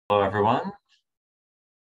Hello, everyone.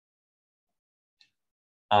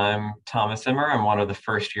 I'm Thomas Zimmer. I'm one of the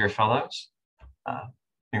first-year fellows. I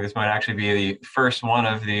think this might actually be the first one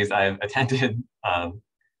of these I've attended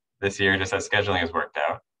this year, just as scheduling has worked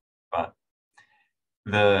out. But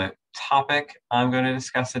the topic I'm going to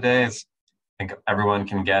discuss today is, I think everyone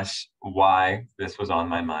can guess why this was on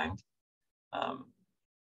my mind.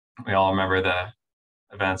 We all remember the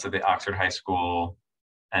events at the Oxford High School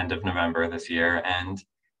end of November this year, and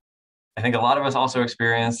I think a lot of us also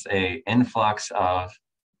experienced an influx of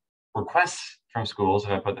requests from schools,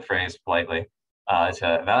 if I put the phrase politely,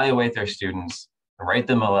 to evaluate their students, write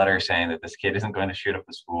them a letter saying that this kid isn't going to shoot up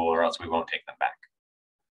the school or else we won't take them back.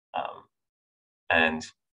 And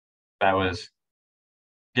that was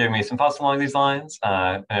giving me some thoughts along these lines.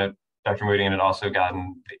 Dr. Mohiuddin had also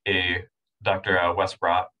gotten Dr.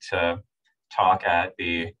 Westbrot to talk at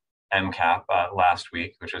the MCAP last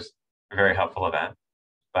week, which was a very helpful event.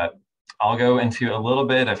 But I'll go into a little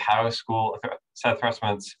bit of how school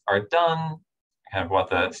assessments are done, kind of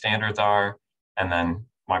what the standards are, and then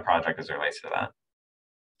my project as it relates to that.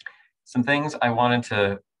 Some things I wanted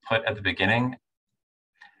to put at the beginning.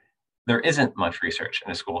 There isn't much research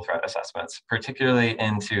into school threat assessments, particularly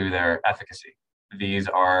into their efficacy. These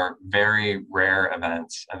are very rare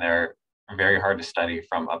events, and they're very hard to study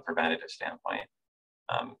from a preventative standpoint.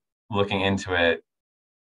 Looking into it,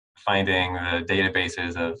 finding the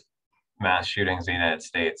databases of mass shootings in the United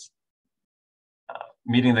States,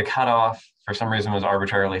 meeting the cutoff for some reason was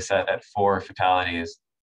arbitrarily set at 4 fatalities.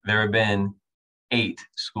 There have been 8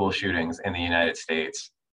 school shootings in the United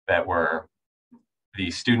States that were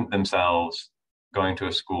the student themselves going to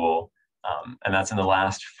a school, and that's in the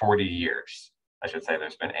last 40 years. I should say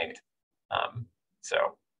there's been 8.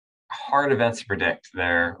 So hard events to predict.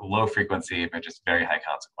 They're low frequency, but just very high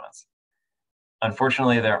consequence.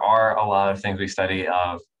 Unfortunately, there are a lot of things we study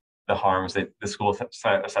of the harms that the school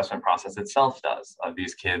assessment process itself does.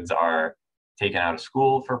 These kids are taken out of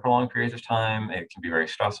school for prolonged periods of time. It can be very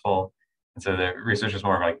stressful. And so the research is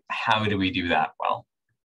more like, how do we do that well?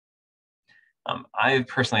 I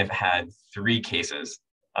personally have had 3 cases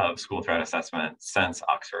of school threat assessment since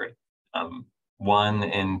Oxford. One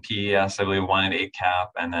in PES, I believe, one in ACAP,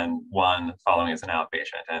 and then one following as an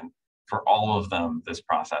outpatient. And for all of them, this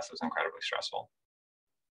process was incredibly stressful.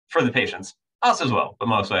 For the patients, us as well, but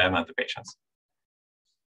mostly I meant the patients.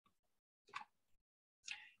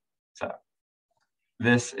 So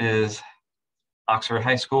this is Oxford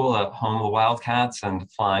High School, at home of the Wildcats, and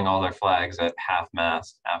flying all their flags at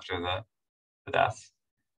half-mast after the deaths.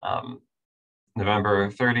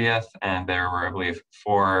 November 30th, and there were, I believe,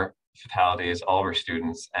 4 fatalities. All were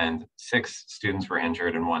students, and 6 students were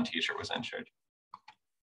injured, and 1 teacher was injured.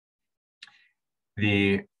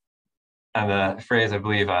 The phrase, I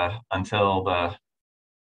believe, until the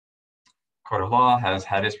court of law has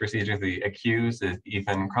had its procedure, the accused is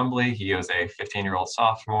Ethan Crumbly. He was a 15-year-old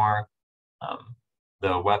sophomore.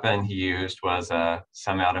 The weapon he used was a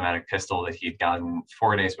semi-automatic pistol that he'd gotten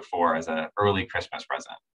 4 days before as an early Christmas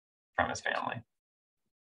present from his family.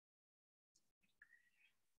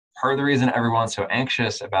 Part of the reason everyone's so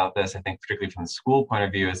anxious about this, I think particularly from the school point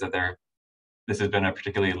of view, is that this has been a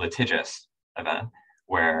particularly litigious event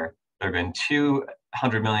where there have been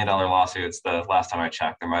 $200 million lawsuits. The last time I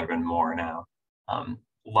checked, there might have been more now,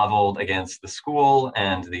 leveled against the school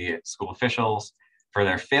and the school officials for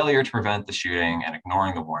their failure to prevent the shooting and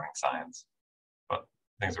ignoring the warning signs, but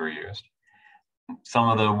things were used. Some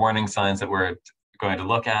of the warning signs that we're going to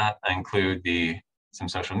look at include some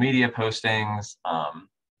social media postings,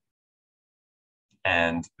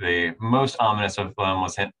 and the most ominous of them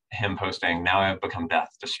was him posting, "Now I have become death,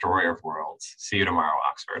 destroyer of worlds. See you tomorrow,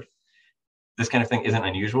 Oxford." This kind of thing isn't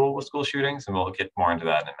unusual with school shootings, and we'll get more into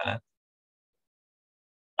that in a minute.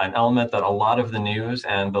 An element that a lot of the news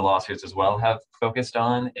and the lawsuits as well have focused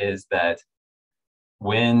on is that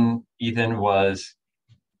when Ethan was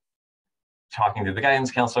talking to the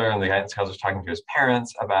guidance counselor and the guidance counselor was talking to his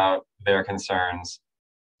parents about their concerns,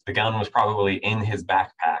 the gun was probably in his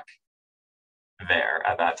backpack there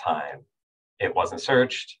at that time. It wasn't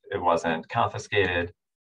searched, it wasn't confiscated.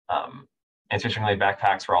 Interestingly,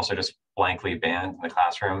 backpacks were also just blankly banned in the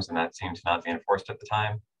classrooms, and that seemed to not be enforced at the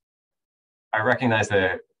time. I recognize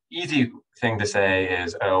the easy thing to say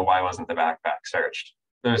is, oh, why wasn't the backpack searched?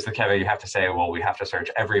 There's the caveat you have to say, well, we have to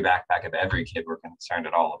search every backpack of every kid we're concerned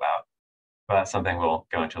at all about. But that's something we'll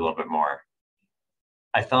go into a little bit more.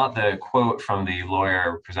 I thought the quote from the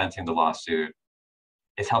lawyer presenting the lawsuit,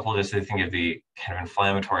 it's helpful just to think of the kind of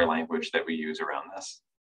inflammatory language that we use around this.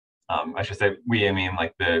 I should say we, I mean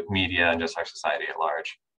like the media and just our society at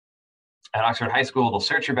large. At Oxford High School, they'll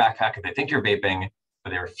search your backpack if they think you're vaping.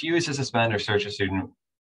 but they refused to suspend or search a student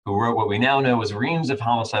who wrote what we now know was reams of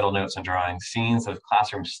homicidal notes and drawings, scenes of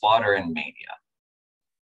classroom slaughter and mania.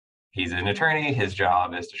 He's an attorney. His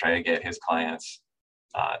job is to try to get his clients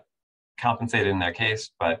compensated in their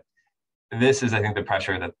case, but this is, I think, the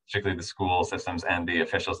pressure that particularly the school systems and the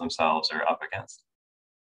officials themselves are up against.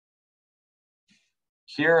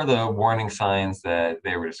 Here are the warning signs that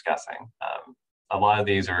they were discussing. A lot of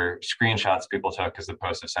these are screenshots people took because the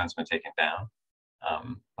posts have since been taken down.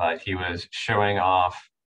 But he was showing off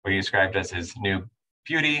what he described as his new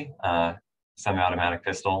beauty, semi-automatic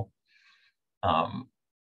pistol.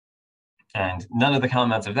 And none of the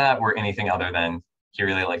comments of that were anything other than he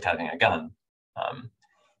really liked having a gun.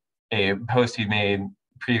 A post he made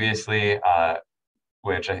previously,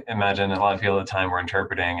 which I imagine a lot of people at the time were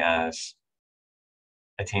interpreting as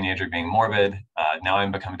a teenager being morbid. Now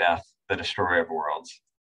I'm become death, the destroyer of worlds.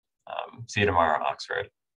 See you tomorrow, Oxford.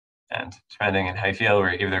 And depending on how you feel,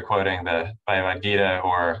 we're either quoting the Bhagavad Gita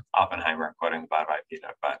or Oppenheimer quoting the Bhagavad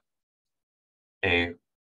Gita, but a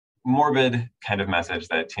morbid kind of message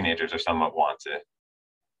that teenagers are somewhat want to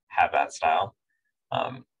have that style.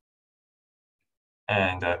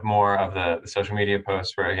 And more of the social media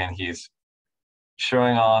posts where, again, he's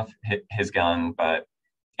showing off his gun, but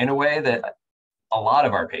in a way that a lot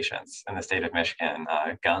of our patients in the state of Michigan,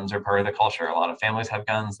 guns are part of the culture. A lot of families have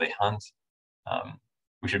guns, they hunt.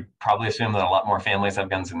 We should probably assume that a lot more families have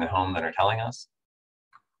guns in the home than are telling us.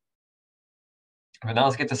 But now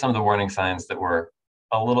let's get to some of the warning signs that were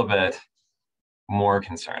a little bit more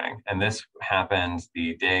concerning. And this happened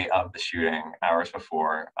the day of the shooting, hours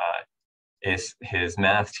before. His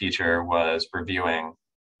math teacher was reviewing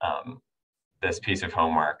this piece of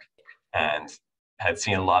homework and had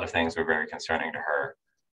seen a lot of things that were very concerning to her.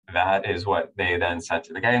 That is what they then sent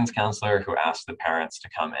to the guidance counselor, who asked the parents to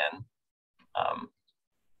come in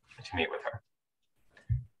to meet with her.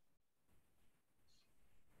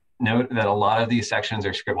 Note that a lot of these sections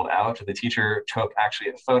are scribbled out. The teacher took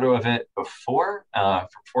actually a photo of it before it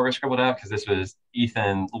was scribbled out, because this was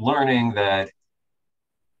Ethan learning that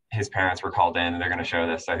his parents were called in and they're going to show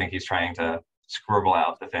this. So I think he's trying to scribble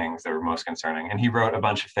out the things that were most concerning. And he wrote a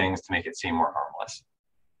bunch of things to make it seem more harmless.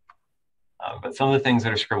 But some of the things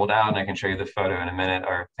that are scribbled out, and I can show you the photo in a minute,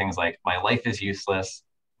 are things like, "My life is useless,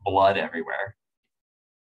 blood everywhere."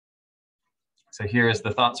 So here's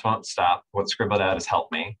 "The thoughts won't stop. What's scribbled out is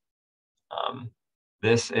help me."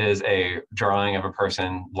 This is a drawing of a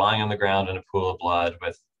person lying on the ground in a pool of blood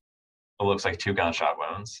with what looks like 2 gunshot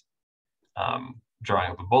wounds.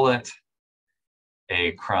 Drawing of a bullet,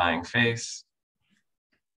 a crying face,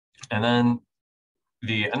 and then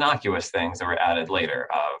the innocuous things that were added later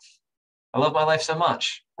of, "I love my life so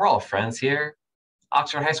much. We're all friends here.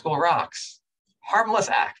 Oxford High School rocks. Harmless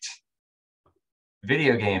act.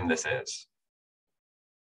 Video game this is."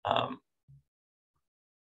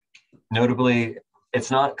 Notably,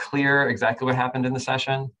 it's not clear exactly what happened in the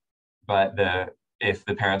session, but if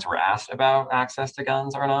the parents were asked about access to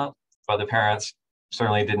guns or not, but the parents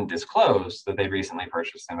certainly didn't disclose that they'd recently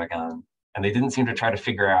purchased him a gun, and they didn't seem to try to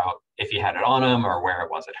figure out if he had it on him or where it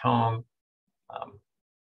was at home.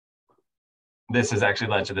 This has actually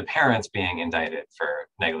led to the parents being indicted for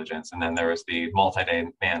negligence, and then there was the multi-day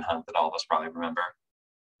manhunt that all of us probably remember.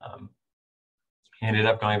 He ended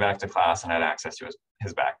up going back to class and had access to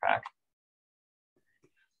his backpack.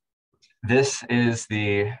 This is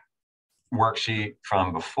the worksheet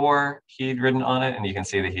from before he'd written on it, and you can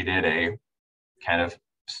see that he did a kind of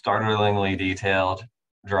startlingly detailed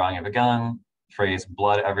drawing of a gun, phrase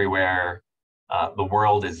 "blood everywhere," "the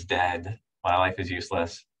world is dead," "my life is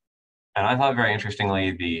useless." And I thought, very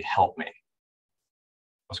interestingly, the "help me"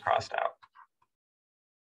 was crossed out.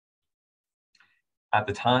 At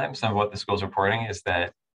the time, some of what the school's reporting is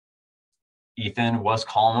that Ethan was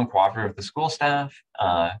calm and cooperative with the school staff.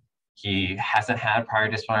 He hasn't had prior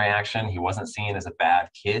disciplinary action. He wasn't seen as a bad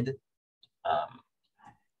kid.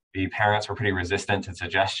 The parents were pretty resistant to the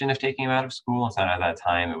suggestion of taking him out of school. And so at that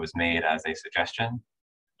time, it was made as a suggestion.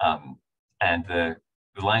 And the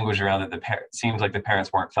language around it, seems like the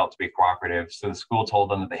parents weren't felt to be cooperative. So the school told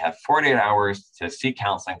them that they have 48 hours to seek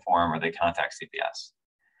counseling for him or they contact CPS.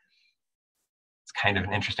 It's kind of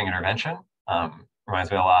an interesting intervention.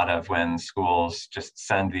 Reminds me a lot of when schools just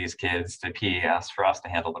send these kids to PES for us to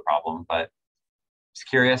handle the problem. But just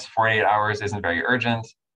curious, 48 hours isn't very urgent,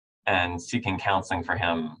 and seeking counseling for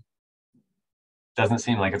him doesn't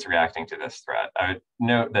seem like it's reacting to this threat. I would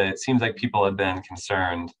note that it seems like people had been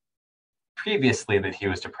concerned previously that he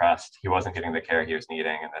was depressed, he wasn't getting the care he was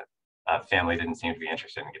needing, and that family didn't seem to be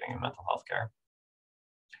interested in getting him mental health care.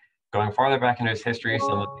 Going farther back into his history,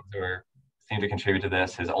 some of these were seemed to contribute to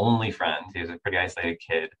this. His only friend, he was a pretty isolated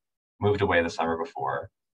kid, moved away the summer before.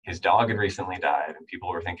 His dog had recently died, and people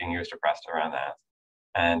were thinking he was depressed around that.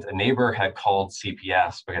 And a neighbor had called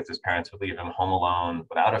CPS because his parents would leave him home alone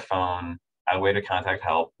without a phone, had a way to contact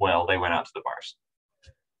help. Well, they went out to the bars.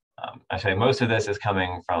 I say most of this is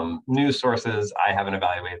coming from news sources. I haven't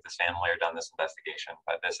evaluated this family or done this investigation,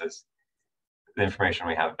 but this is the information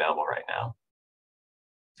we have available right now.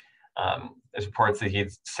 There's reports that he'd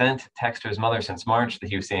sent text to his mother since March that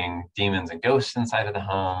he was seeing demons and ghosts inside of the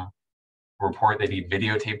home. A report that he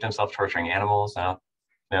videotaped himself torturing animals. I don't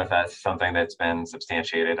know if that's something that's been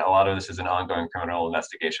substantiated. A lot of this is an ongoing criminal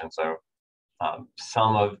investigation, so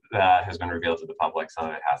some of that has been revealed to the public, some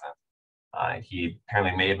of it hasn't. He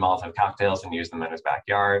apparently made Molotov cocktails and used them in his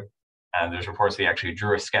backyard. And there's reports that he actually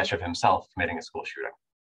drew a sketch of himself committing a school shooting.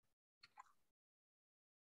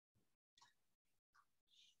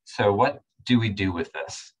 So what do we do with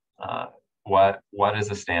this? What is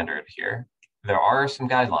the standard here? There are some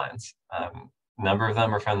guidelines. A number of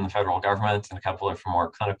them are from the federal government and a couple are from more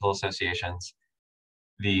clinical associations.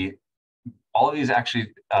 All of these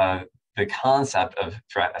actually, the concept of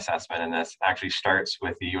threat assessment in this actually starts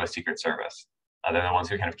with the US Secret Service. They're the ones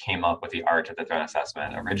who kind of came up with the art of the threat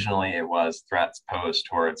assessment. Originally, it was threats posed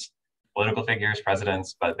towards political figures,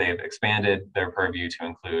 presidents, but they've expanded their purview to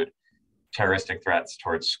include terroristic threats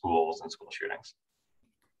towards schools and school shootings.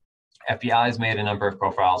 FBI has made a number of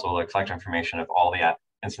profiles where they collect information of all the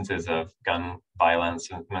instances of gun violence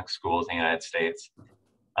in schools in the United States.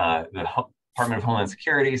 The Department of Homeland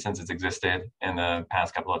Security, since it's existed in the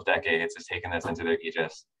past couple of decades, has taken this into their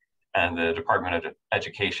aegis. And the Department of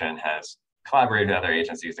Education has collaborated with other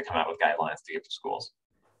agencies to come out with guidelines to give to schools.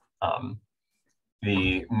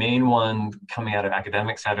 The main one coming out of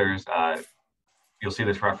academic centers, you'll see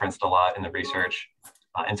this referenced a lot in the research.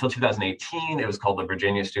 Until 2018, it was called the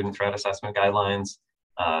Virginia Student Threat Assessment Guidelines.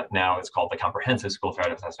 Now it's called the Comprehensive School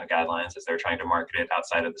Threat Assessment Guidelines, as they're trying to market it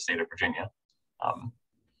outside of the state of Virginia.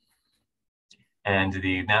 And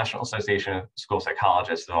the National Association of School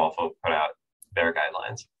Psychologists have also put out their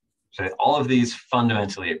guidelines. So all of these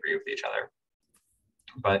fundamentally agree with each other.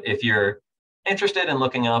 But if you're interested in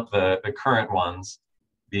looking up the current ones,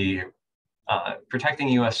 the Protecting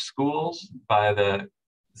US Schools by the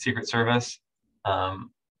Secret Service,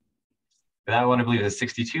 that one I believe is a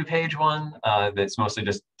 62-page one that's mostly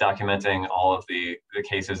just documenting all of the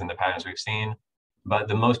cases and the patterns we've seen. But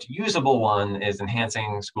the most usable one is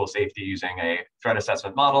Enhancing School Safety Using a Threat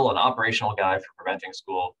Assessment Model, an Operational Guide for Preventing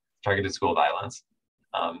Targeted School Violence.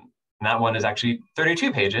 And that one is actually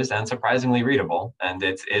 32 pages and surprisingly readable. And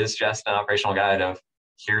it is just an operational guide of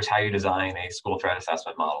here's how you design a school threat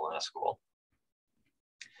assessment model in a school.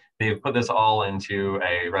 They've put this all into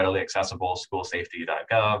a readily accessible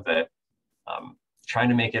schoolsafety.gov that trying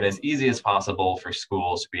to make it as easy as possible for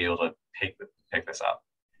schools to be able to pick this up.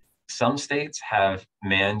 Some states have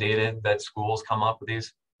mandated that schools come up with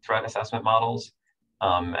these threat assessment models,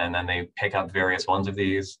 and then they pick up various ones of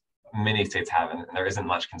these. Many states haven't, and there isn't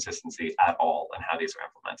much consistency at all in how these are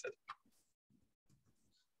implemented.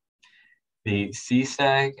 The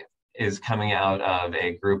CSTAG is coming out of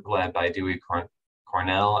a group led by Dewey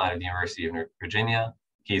Cornell out of the University of Virginia.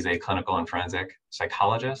 He's a clinical and forensic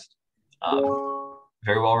psychologist,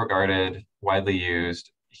 very well regarded, widely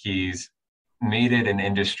used. He's made it an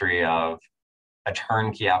industry of a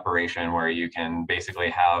turnkey operation where you can basically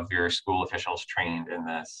have your school officials trained in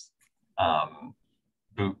this,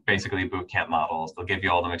 basically boot camp models. They'll give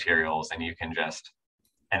you all the materials and you can just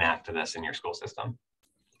enact this in your school system.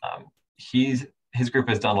 His group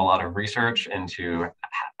has done a lot of research into,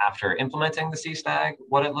 after implementing the CSTAG,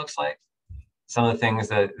 what it looks like. Some of the things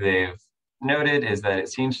that they've noted is that it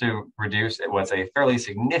seems to reduce what's a fairly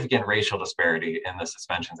significant racial disparity in the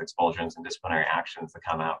suspensions, expulsions, and disciplinary actions that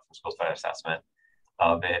come out from school threat assessment.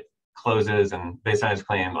 It closes and, based on his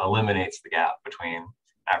claim, eliminates the gap between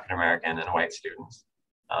African-American and white students.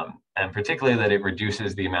 And particularly that it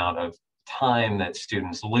reduces the amount of time that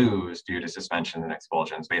students lose due to suspension and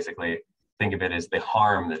expulsions. Basically, think of it as the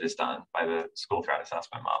harm that is done by the school threat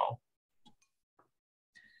assessment model.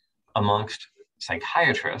 Amongst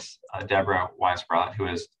psychiatrists, Deborah Weisbrot, who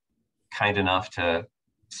is kind enough to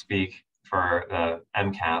speak for the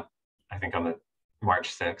MCAP, I think on the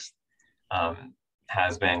March 6th,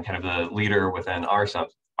 has been kind of the leader within our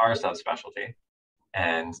subspecialty.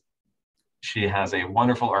 And she has a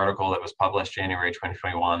wonderful article that was published January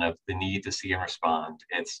 2021 of the need to see and respond.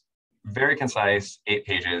 It's very concise, 8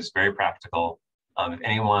 pages, very practical. If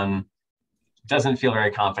anyone doesn't feel very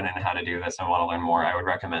confident in how to do this and want to learn more, I would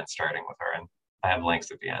recommend starting with her. And I have links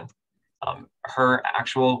at the end. Her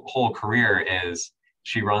actual whole career is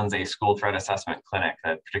She runs a school threat assessment clinic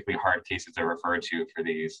that particularly hard cases are referred to for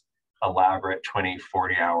these elaborate 20,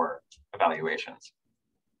 40-hour evaluations.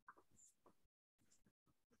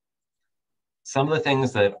 Some of the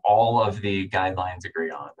things that all of the guidelines agree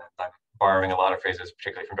on, and I'm borrowing a lot of phrases,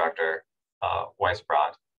 particularly from Dr.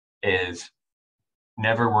 Weisbrot, is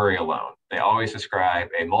never worry alone. They always describe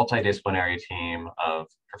a multidisciplinary team of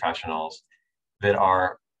professionals that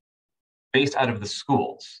are based out of the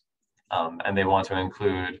schools. And they want to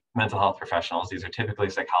include mental health professionals. These are typically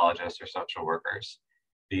psychologists or social workers,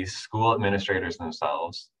 these school administrators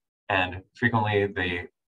themselves, and frequently the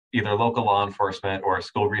either local law enforcement or a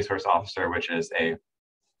school resource officer, which is a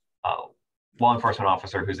law enforcement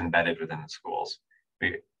officer who's embedded within the schools.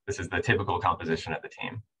 This is the typical composition of the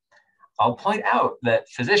team. I'll point out that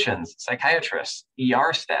physicians, psychiatrists,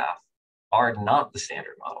 ER staff are not the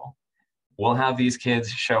standard model. We'll have these kids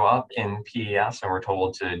show up in PES and we're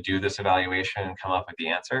told to do this evaluation and come up with the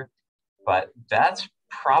answer, but that's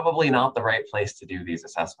probably not the right place to do these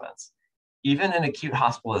assessments. Even an acute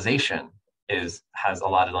hospitalization has a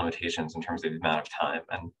lot of limitations in terms of the amount of time,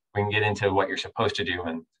 and we can get into what you're supposed to do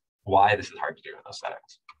and why this is hard to do in those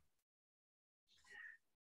settings.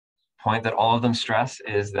 Point that all of them stress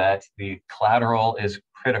is that the collateral is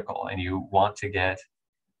critical, and you want to get,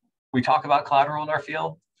 we talk about collateral in our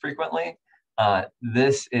field frequently.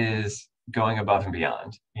 This is going above and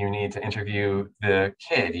beyond. You need to interview the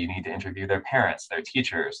kid, you need to interview their parents, their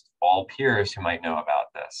teachers, all peers who might know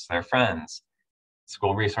about this, their friends,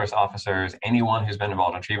 school resource officers, anyone who's been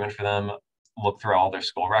involved in treatment for them, look through all their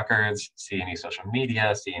school records, see any social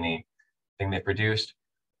media, see anything they produced,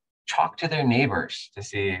 talk to their neighbors to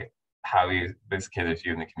see how this kid is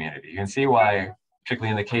viewed in the community. You can see why,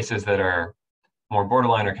 particularly in the cases that are more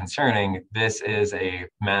borderline or concerning, this is a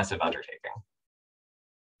massive undertaking.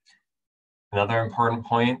 Another important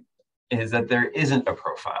point is that there isn't a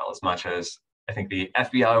profile, as much as I think the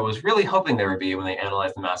FBI was really hoping there would be when they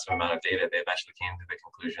analyzed the massive amount of data. They eventually came to the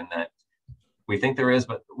conclusion that we think there is,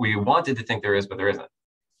 but we wanted to think there is, but there isn't.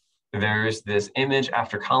 There's this image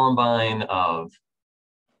after Columbine of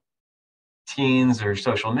teens or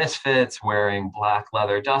social misfits wearing black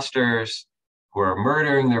leather dusters who are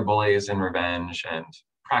murdering their bullies in revenge and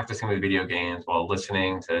practicing with video games while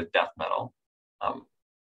listening to death metal.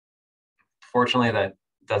 Fortunately, that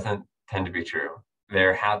doesn't tend to be true.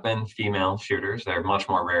 There have been female shooters. They're much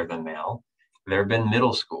more rare than male. There have been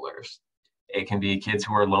middle schoolers. It can be kids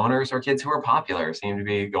who are loners or kids who are popular, seem to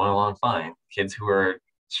be going along fine. Kids who are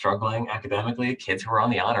struggling academically, kids who are on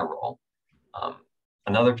the honor roll.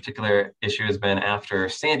 Another particular issue has been after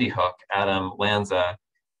Sandy Hook, Adam Lanza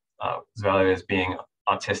was evaluated as being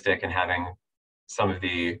autistic and having some of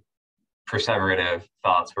the perseverative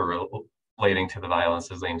thoughts were relating to the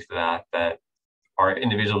violences leading to that are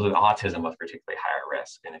individuals with autism of particularly higher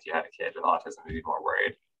risk. And if you had a kid with autism, you'd be more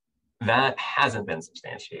worried. That hasn't been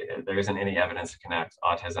substantiated. There isn't any evidence to connect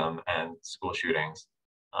autism and school shootings.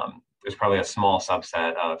 There's probably a small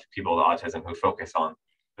subset of people with autism who focus on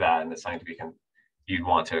that, and it's something you'd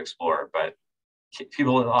want to explore. But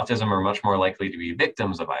people with autism are much more likely to be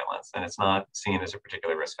victims of violence, and it's not seen as a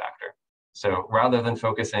particular risk factor. So rather than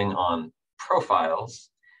focusing on profiles,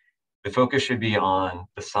 the focus should be on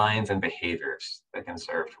the signs and behaviors that can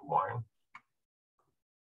serve to warn.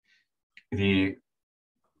 The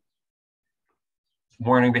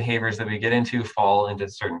warning behaviors that we get into fall into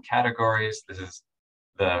certain categories. This is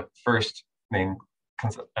the first main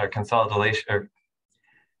consolidation or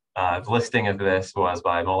listing of this was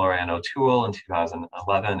by Muller and O'Toole in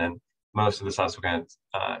 2011, and most of the subsequent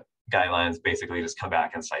guidelines basically just come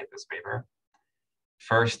back and cite this paper.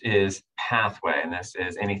 First is pathway, and this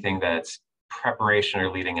is anything that's preparation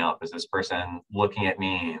or leading up. Is this person looking at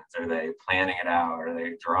means? Are they planning it out? Are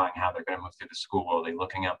they drawing how they're going to move through the school? Are they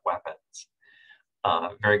looking up weapons?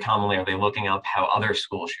 Very commonly, are they looking up how other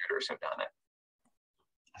school shooters have done it?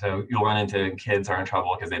 So you'll run into kids who are in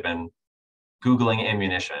trouble because they've been Googling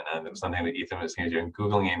ammunition, and it was something that Ethan was doing,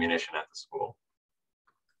 Googling ammunition at the school.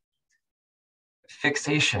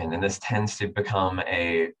 Fixation, and this tends to become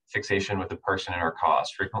a fixation with a person or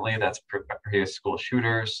cause. Frequently, that's previous school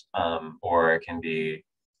shooters, or it can be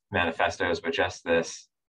manifestos, but just this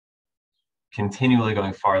continually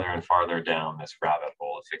going farther and farther down this rabbit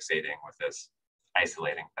hole of fixating with this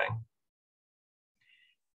isolating thing.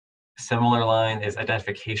 Similar line is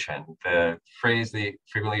identification. The phrase they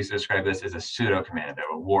frequently use to describe this is a pseudo-commando,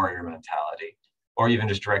 a warrior mentality, or even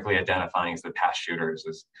just directly identifying as the past shooters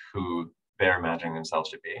as who they're imagining themselves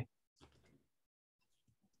to be.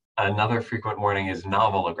 Another frequent warning is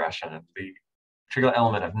novel aggression. The particular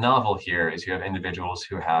element of novel here is you have individuals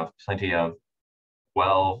who have plenty of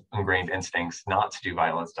well ingrained instincts not to do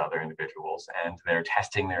violence to other individuals, and they're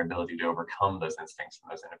testing their ability to overcome those instincts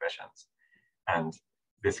and those inhibitions. And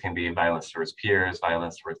this can be violence towards peers,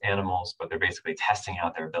 violence towards animals, but they're basically testing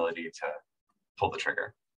out their ability to pull the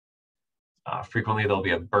trigger. Frequently, there'll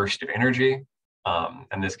be a burst of energy,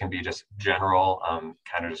 and this can be just general,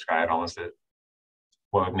 kind of described almost as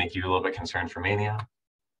what would make you a little bit concerned for mania.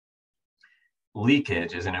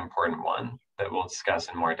 Leakage is an important one that we'll discuss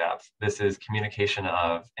in more depth. This is communication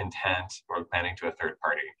of intent or planning to a third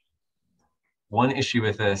party. One issue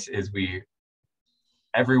with this is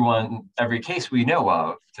every case we know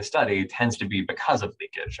of to study tends to be because of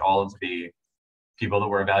leakage. All of the people that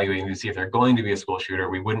we're evaluating to see if they're going to be a school shooter,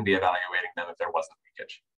 we wouldn't be evaluating them if there wasn't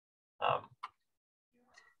leakage.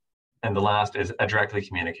 And the last is a directly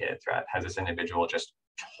communicated threat. Has this individual just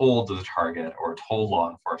told the target or told law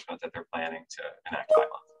enforcement that they're planning to enact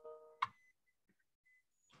violence?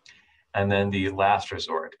 And then the last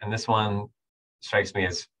resort, and this one strikes me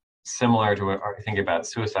as similar to what I think about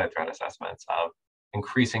suicide threat assessments of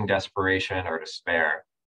increasing desperation or despair.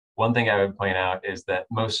 One thing I would point out is that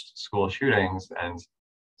most school shootings and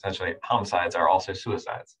essentially homicides are also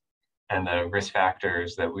suicides. And the risk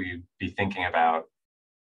factors that we'd be thinking about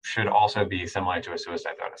should also be similar to a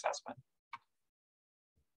suicide threat assessment.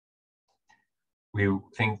 We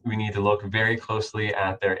think we need to look very closely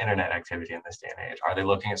at their internet activity in this day and age. Are they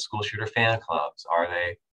looking at school shooter fan clubs? Are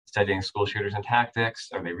they studying school shooters and tactics?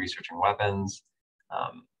 Are they researching weapons?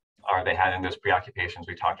 Are they having those preoccupations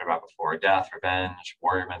we talked about before, death, revenge,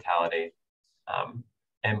 warrior mentality? An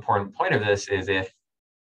important point of this is if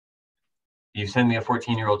you send me a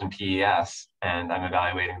 14-year-old in PES and I'm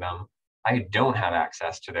evaluating them, I don't have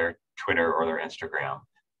access to their Twitter or their Instagram.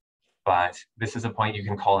 But this is a point you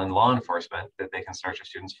can call in law enforcement that they can search a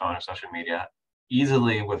student's phone or social media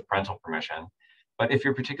easily with parental permission. But if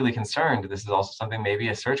you're particularly concerned, this is also something maybe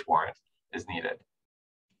a search warrant is needed.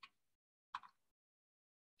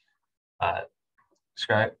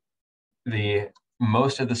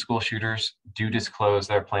 Most of the school shooters do disclose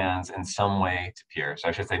their plans in some way to peers. So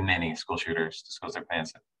I should say many school shooters disclose their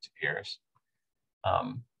plans to peers.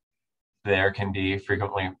 There can be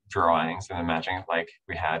frequently drawings and imagining like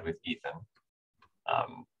we had with Ethan.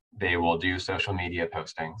 They will do social media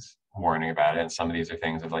postings warning about it. And some of these are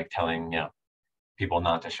things of like telling people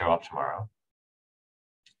not to show up tomorrow.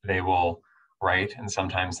 They will write, and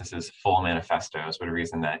sometimes this is full manifestos, but a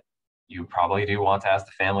reason that you probably do want to ask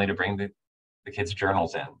the family to bring the kids'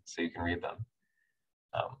 journals in so you can read them.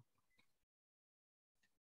 I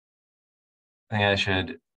think I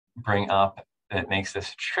should bring up that makes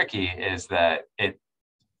this tricky is that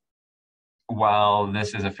while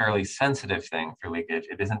this is a fairly sensitive thing for leakage,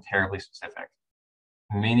 it isn't terribly specific.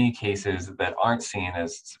 Many cases that aren't seen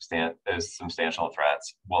as substantial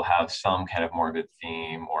threats will have some kind of morbid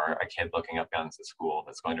theme or a kid looking up guns at school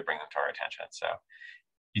that's going to bring them to our attention. So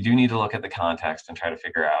you do need to look at the context and try to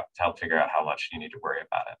help figure out how much you need to worry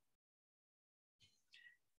about it.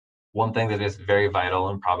 One thing that is very vital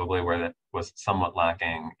and probably where that was somewhat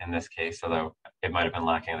lacking in this case, although it might have been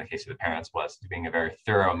lacking in the case of the parents, was being a very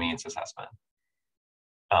thorough means assessment.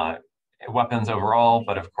 Weapons overall,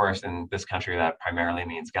 but of course in this country that primarily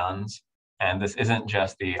means guns. And this isn't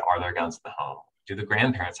just are there guns in the home? Do the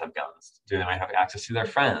grandparents have guns? Do they might have access to their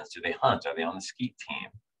friends? Do they hunt? Are they on the skeet team?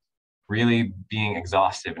 Really being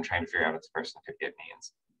exhaustive and trying to figure out what this person could get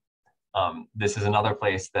means. This is another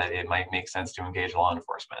place that it might make sense to engage law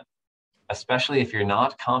enforcement. Especially if you're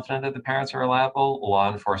not confident that the parents are reliable, law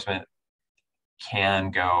enforcement can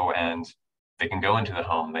go and they can go into the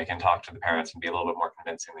home, they can talk to the parents and be a little bit more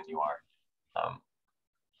convincing than you are.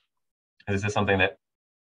 This is something that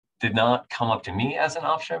did not come up to me as an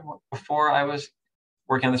option before I was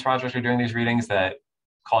working on this project or doing these readings, that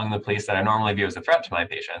calling the police that I normally view as a threat to my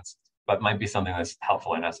patients, but might be something that's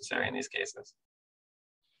helpful or necessary in these cases.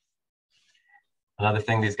 Another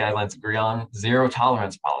thing these guidelines agree on, zero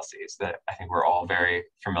tolerance policies that I think we're all very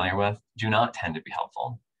familiar with, do not tend to be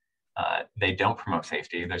helpful. They don't promote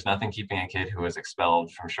safety. There's nothing keeping a kid who is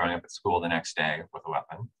expelled from showing up at school the next day with a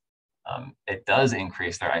weapon. It does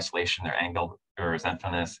increase their isolation, their anger or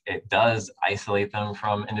resentfulness. It does isolate them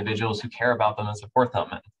from individuals who care about them and support them.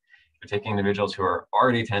 And you're taking individuals who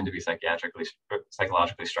already tend to be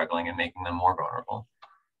psychologically struggling and making them more vulnerable.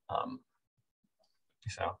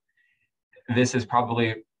 So this is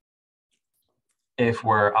probably, if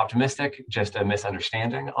we're optimistic, just a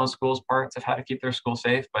misunderstanding on schools' parts of how to keep their school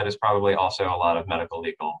safe, but it's probably also a lot of medical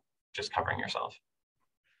legal just covering yourself.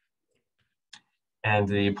 And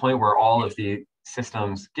the point where all of the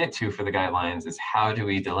systems get to for the guidelines is how do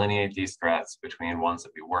we delineate these threats between ones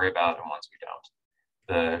that we worry about and ones we don't.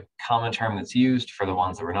 The common term that's used for the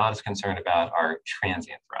ones that we're not as concerned about are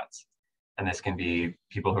transient threats. And this can be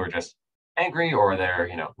people who are just angry, or they're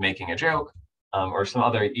making a joke, or some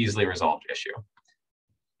other easily resolved issue.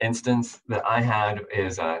 Instance that I had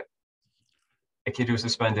is a kid who was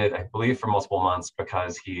suspended, I believe, for multiple months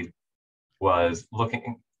because he was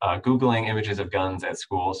Googling images of guns at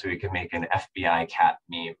school so he could make an FBI cat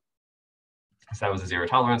meme. So that was a zero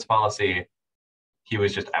tolerance policy. He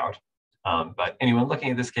was just out. But anyone looking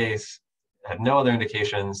at this case had no other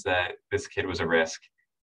indications that this kid was a risk.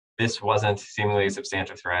 This wasn't seemingly a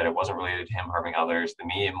substantive threat. It wasn't related to him harming others. The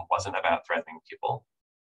meme wasn't about threatening people.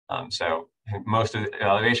 So most of the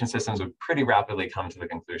evaluation systems would pretty rapidly come to the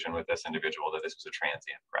conclusion with this individual that this was a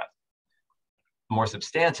transient threat. More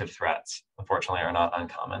substantive threats, unfortunately, are not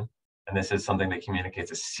uncommon. And this is something that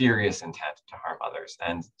communicates a serious intent to harm others.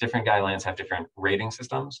 And different guidelines have different rating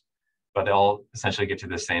systems, but they all essentially get to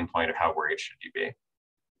the same point of how worried should you be.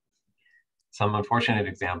 Some unfortunate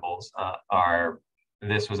examples are,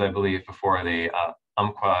 this was, I believe, before the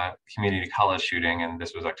Umpqua Community College shooting, and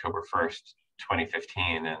this was October 1st,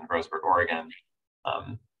 2015 in Roseburg, Oregon.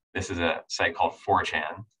 This is a site called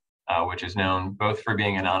 4chan, which is known both for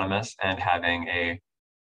being anonymous and having a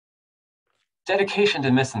dedication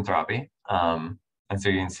to misanthropy. And so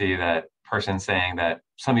you can see that person saying that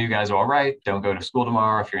some of you guys are all right, don't go to school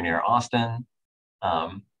tomorrow if you're near Austin,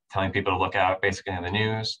 telling people to look out basically in the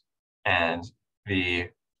news. And the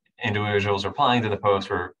individuals replying to the post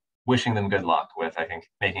were wishing them good luck with, I think,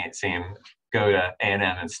 making it seem go to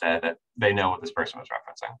A&M instead, that they know what this person was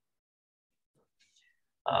referencing.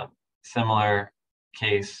 Similar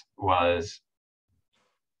case was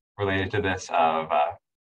related to this of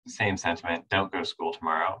same sentiment, don't go to school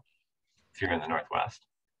tomorrow if you're in the Northwest.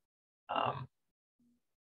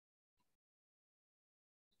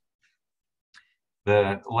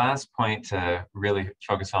 The last point to really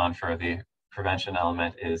focus on for the prevention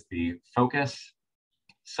element is the focus,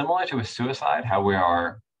 similar to a suicide, how we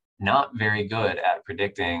are not very good at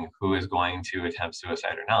predicting who is going to attempt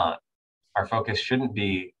suicide or not. Our focus shouldn't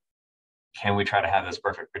be, can we try to have this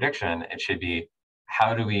perfect prediction? It should be,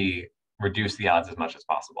 how do we reduce the odds as much as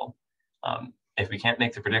possible? If we can't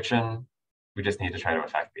make the prediction, we just need to try to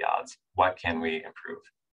affect the odds. What can we improve?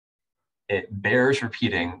 It bears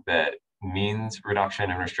repeating that means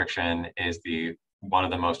reduction and restriction is one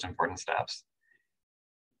of the most important steps.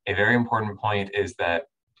 A very important point is that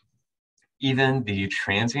even the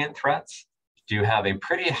transient threats do have a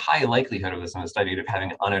pretty high likelihood of this in the study of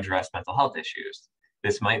having unaddressed mental health issues.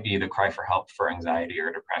 This might be the cry for help for anxiety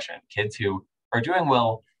or depression. Kids who are doing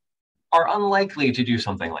well are unlikely to do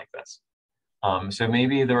something like this. So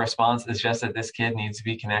maybe the response is just that this kid needs to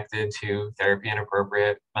be connected to therapy and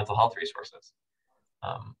appropriate mental health resources.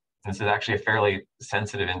 This is actually a fairly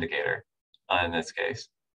sensitive indicator in this case.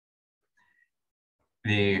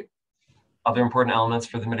 The other important elements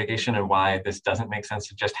for the mitigation and why this doesn't make sense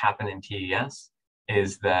to just happen in TES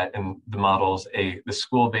is that in the models, the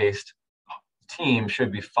school-based team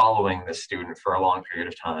should be following the student for a long period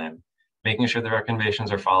of time, making sure the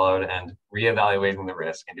recommendations are followed and reevaluating the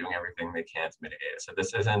risk and doing everything they can to mitigate it. So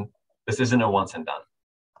this isn't a once and done.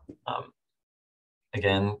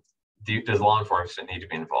 Again, does law enforcement need to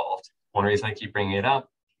be involved? One reason I keep bringing it up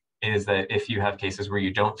is that if you have cases where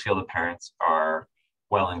you don't feel the parents are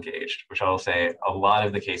well engaged, which I will say a lot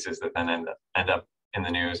of the cases that then end up in the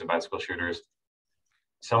news about school shooters,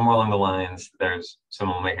 somewhere along the lines,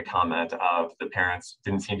 someone will make a comment of the parents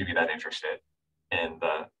didn't seem to be that interested in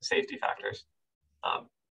the safety factors.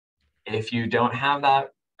 If you don't have that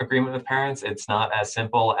agreement with parents, it's not as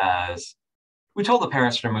simple as, we told the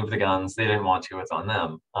parents to remove the guns, they didn't want to, it's on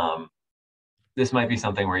them. This might be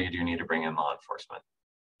something where you do need to bring in law enforcement.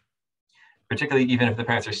 Particularly even if the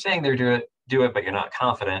parents are saying they're do it, but you're not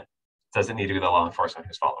confident, it doesn't need to be the law enforcement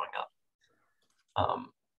who's following up.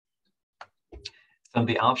 Some of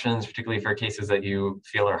the options, particularly for cases that you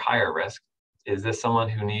feel are higher risk, is this someone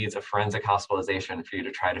who needs a forensic hospitalization for you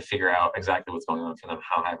to try to figure out exactly what's going on for them,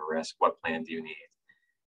 how high of a risk, what plan do you need?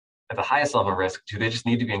 At the highest level of risk, do they just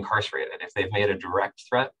need to be incarcerated? If they've made a direct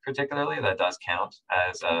threat, particularly, that does count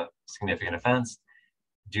as a significant offense.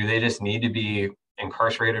 Do they just need to be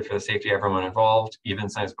incarcerated for the safety of everyone involved, even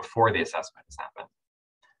since before the assessment has happened?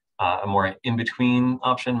 A more in-between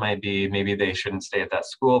option might be maybe they shouldn't stay at that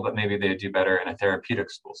school, but maybe they do better in a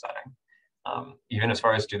therapeutic school setting. Even as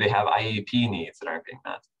far as, do they have IEP needs that aren't being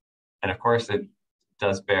met? And of course, it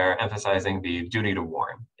does bear emphasizing the duty to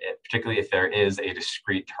warn, particularly if there is a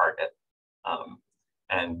discrete target.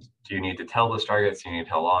 And do you need to tell those targets? Do you need to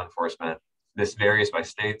tell law enforcement? This varies by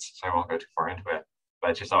states, so I won't go too far into it,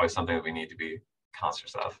 but it's just always something that we need to be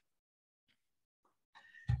conscious of.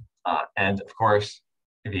 And of course,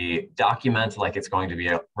 the document like it's going to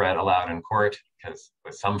be read aloud in court, because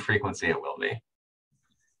with some frequency it will be.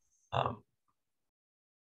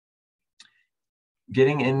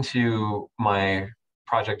 Getting into my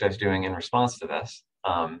project I was doing in response to this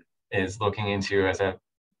is looking into, as a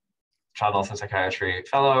child adolescent psychiatry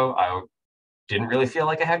fellow, I didn't really feel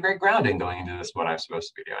like I had great grounding going into this, what I was supposed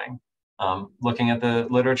to be doing. Looking at the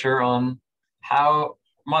literature on how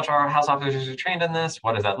much our house officers are trained in this,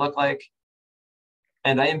 what does that look like?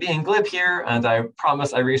 And I am being glib here, and I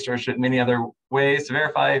promise I researched it many other ways to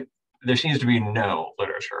verify there seems to be no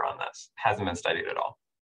literature on this, hasn't been studied at all.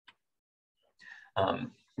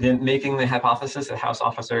 Then making the hypothesis that house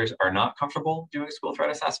officers are not comfortable doing school threat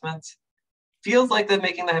assessments feels like that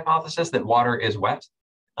making the hypothesis that water is wet.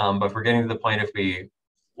 But if we're getting to the point, if we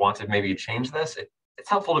want to maybe change this, it's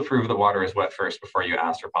helpful to prove that water is wet first before you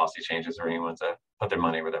ask for policy changes or anyone to put their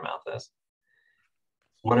money where their mouth is.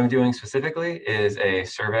 What I'm doing specifically is a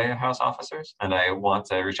survey of house officers, and I want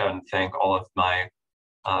to reach out and thank all of my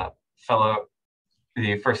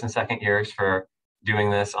the first and second years for doing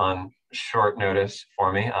this on short notice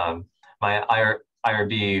for me. My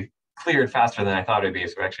IRB cleared faster than I thought it'd be,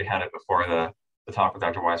 so we actually had it before the talk with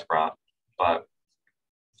Dr. Weisbrot. But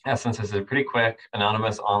yeah, since this is a pretty quick,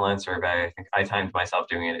 anonymous online survey, I think I timed myself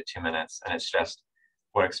doing it at 2 minutes, and it's just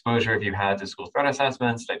what exposure have you had to school threat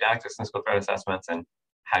assessments, didactics and school threat assessments, and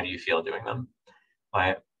how do you feel doing them?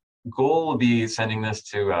 My goal will be sending this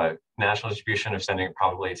to a national distribution, of sending it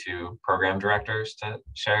probably to program directors to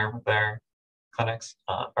share with their clinics,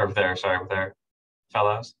 or with their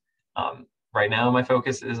fellows. Right now, my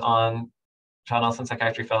focus is on child adolescent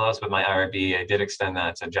psychiatry fellows, but my IRB, I did extend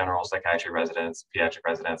that to general psychiatry residents, pediatric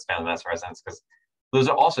residents, family medicine residents, because those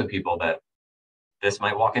are also people that this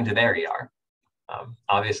might walk into their ER.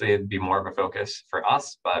 Obviously, it'd be more of a focus for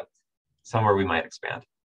us, but somewhere we might expand.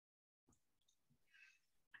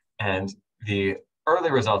 And the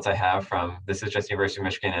early results I have from, this is just University of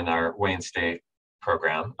Michigan and our Wayne State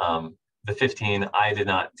program. The 15, I did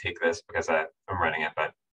not take this because I'm running it,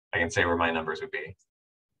 but I can say where my numbers would be.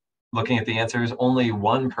 Looking at the answers, only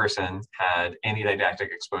one person had any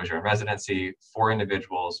didactic exposure in residency. 4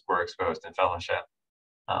 individuals were exposed in fellowship.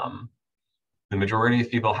 The majority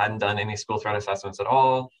of people hadn't done any school threat assessments at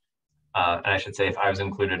all. And I should say, if I was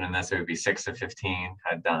included in this, it would be 6 of 15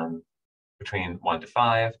 had done between 1 to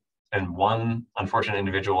 5. And one unfortunate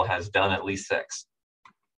individual has done at least 6.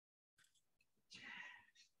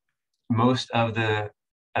 Most of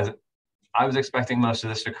as I was expecting most of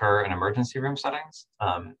this to occur in emergency room settings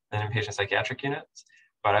and inpatient psychiatric units,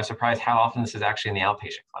 but I was surprised how often this is actually in the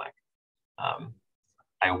outpatient clinic.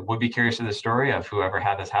 I would be curious to the story of whoever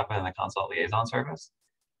had this happen in the consult liaison service,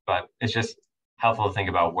 but it's just helpful to think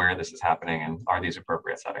about where this is happening and are these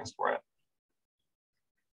appropriate settings for it.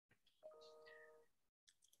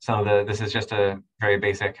 This is just a very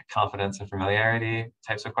basic confidence and familiarity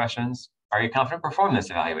types of questions. Are you confident performing this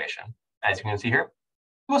evaluation? As you can see here,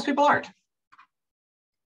 most people aren't.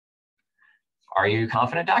 Are you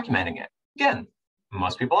confident documenting it? Again,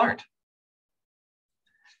 most people aren't.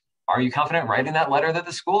 Are you confident writing that letter that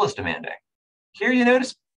the school is demanding? Here you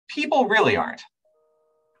notice people really aren't.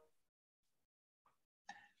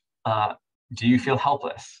 Do you feel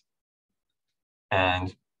helpless?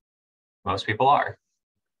 And most people are.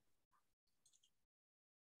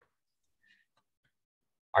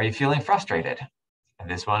 Are you feeling frustrated? And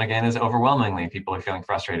this one, again, is overwhelmingly people are feeling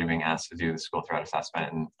frustrated being asked to do the school threat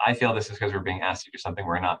assessment. And I feel this is because we're being asked to do something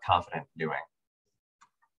we're not confident in doing.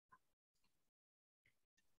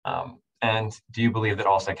 And do you believe that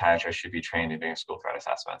all psychiatrists should be trained in doing school threat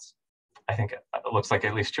assessments? I think it looks like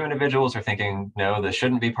at least 2 individuals are thinking, no, this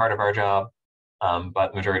shouldn't be part of our job.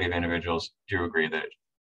 But the majority of individuals do agree that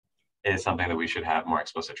it is something that we should have more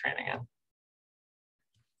explicit training in.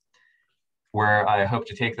 Where I hope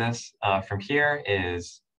to take this from here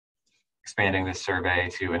is expanding this survey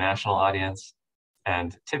to a national audience.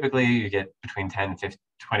 And typically you get between 10 and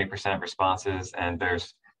 20% responses, and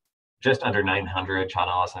there's just under 900 child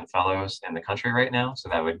adolescent fellows in the country right now. So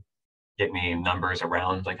that would get me numbers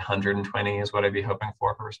around like 120 is what I'd be hoping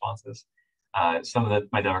for responses. Some of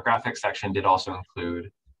my demographics section did also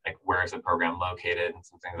include like where is the program located and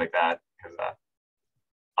some things like that, because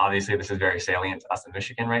obviously this is very salient to us in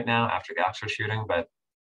Michigan right now after the Oxford shooting, but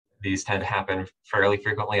these tend to happen fairly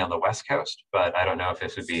frequently on the West Coast. But I don't know if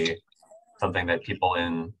this would be something that people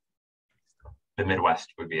in the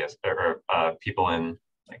Midwest would be or people in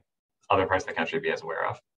like other parts of the country would be as aware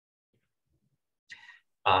of.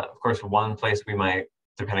 Of course, one place we might,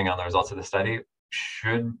 depending on the results of the study,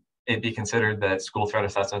 should it be considered that school threat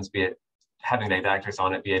assessments, be it having didactics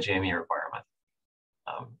on it, be a GME requirement.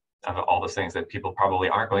 of all those things that people probably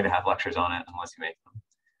aren't going to have lectures on it unless you make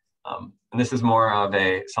them. And this is more of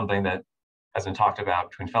something that has been talked about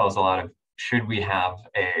between fellows a lot of, should we have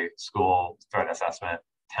a school threat assessment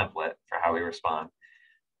template for how we respond?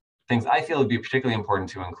 Things I feel would be particularly important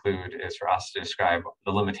to include is for us to describe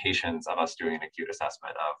the limitations of us doing an acute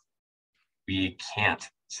assessment of, we can't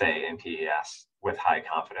say in PES with high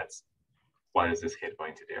confidence, what is this kid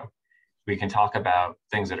going to do? We can talk about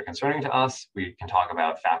things that are concerning to us. We can talk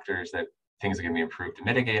about factors that things that can be improved to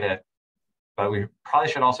mitigate it. But we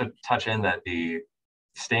probably should also touch in that the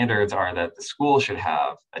standards are that the school should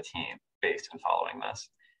have a team based in following this.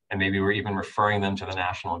 And maybe we're even referring them to the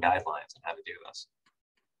national guidelines on how to do this.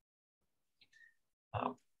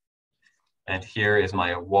 And here is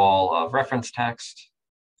my wall of reference text.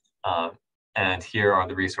 And here are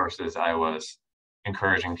the resources I was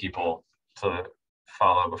encouraging people to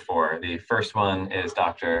follow before. The first one is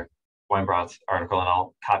Dr. Weinbrandt's article, and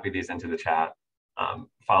I'll copy these into the chat,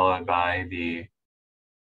 followed by the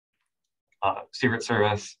Secret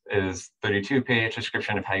Service is 32-page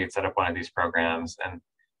description of how you'd set up one of these programs. And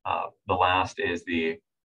the last is the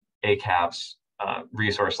ACAP's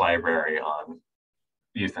resource library on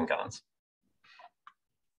youth and guns.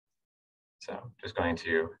 So just going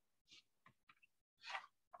to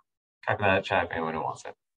copy that chat if anyone who wants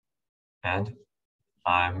it. And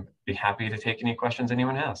I'm be happy to take any questions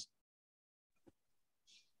anyone has.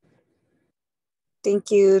 Thank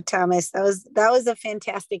you, Thomas. That was a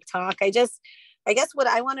fantastic talk. I guess what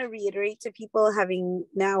I want to reiterate to people, having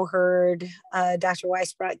now heard Dr.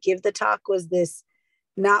 Weisbrot give the talk, was this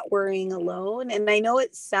not worrying alone. And I know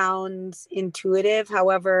it sounds intuitive.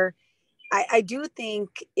 However, I do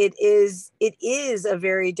think it is a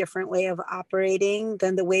very different way of operating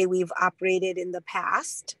than the way we've operated in the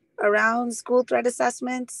past around school threat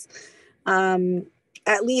assessments.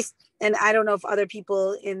 At least, and I don't know if other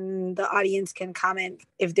people in the audience can comment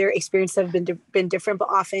if their experiences have been different, but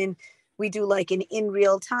often we do like an in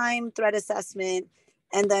real time threat assessment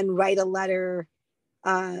and then write a letter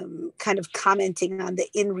kind of commenting on the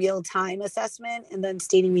in real time assessment and then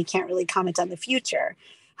stating we can't really comment on the future.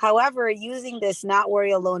 However, using this not worry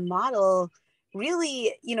alone model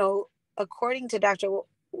really, according to Dr.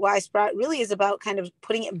 Weisbrot, really is about kind of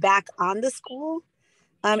putting it back on the school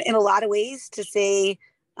in a lot of ways to say,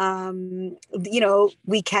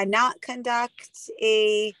 we cannot conduct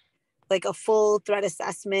a full threat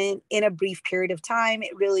assessment in a brief period of time.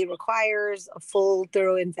 It really requires a full,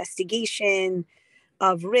 thorough investigation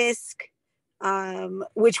of risk,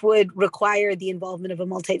 which would require the involvement of a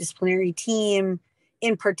multidisciplinary team,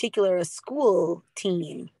 in particular a school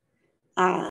team.